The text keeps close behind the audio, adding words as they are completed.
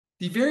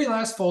The very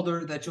last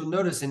folder that you'll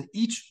notice in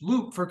each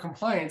loop for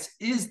compliance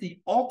is the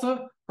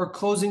ALTA or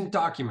closing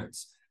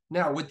documents.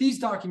 Now, with these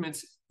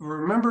documents,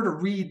 remember to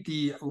read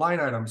the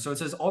line item. So it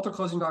says ALTA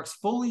closing docs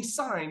fully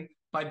signed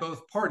by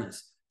both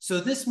parties.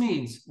 So this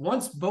means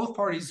once both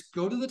parties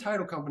go to the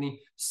title company,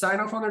 sign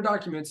off on their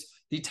documents,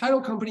 the title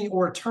company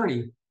or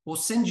attorney will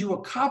send you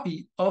a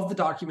copy of the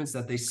documents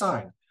that they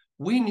signed.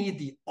 We need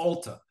the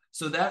ALTA.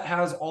 So that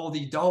has all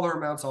the dollar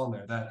amounts on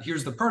there. That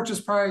here's the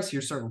purchase price,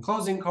 here's certain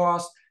closing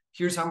costs,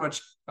 here's how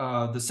much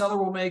the seller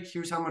will make,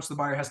 here's how much the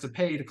buyer has to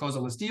pay to close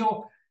on this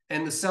deal.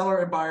 And the seller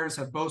and buyers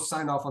have both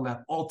signed off on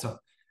that ALTA.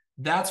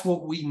 That's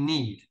what we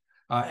need.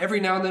 Every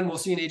now and then we'll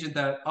see an agent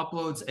that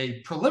uploads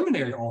a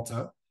preliminary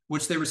ALTA,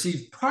 which they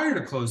received prior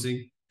to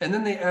closing, and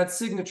then they add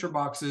signature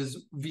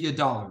boxes via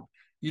Dotloop.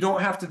 You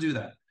don't have to do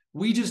that.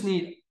 We just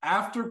need,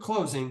 after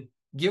closing,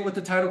 get with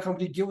the title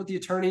company, get with the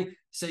attorney,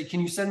 say, can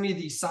you send me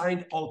the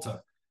signed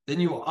ALTA? Then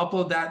you will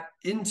upload that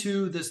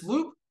into this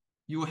loop.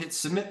 You will hit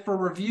submit for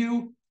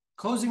review,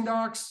 closing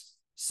docs,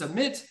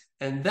 submit,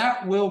 and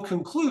that will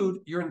conclude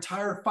your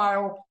entire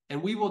file.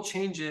 And we will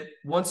change it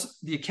once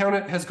the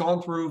accountant has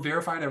gone through,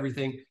 verified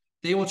everything.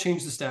 They will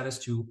change the status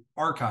to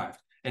archived.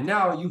 And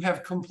now you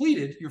have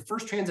completed your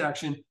first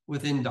transaction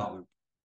within Dotloop.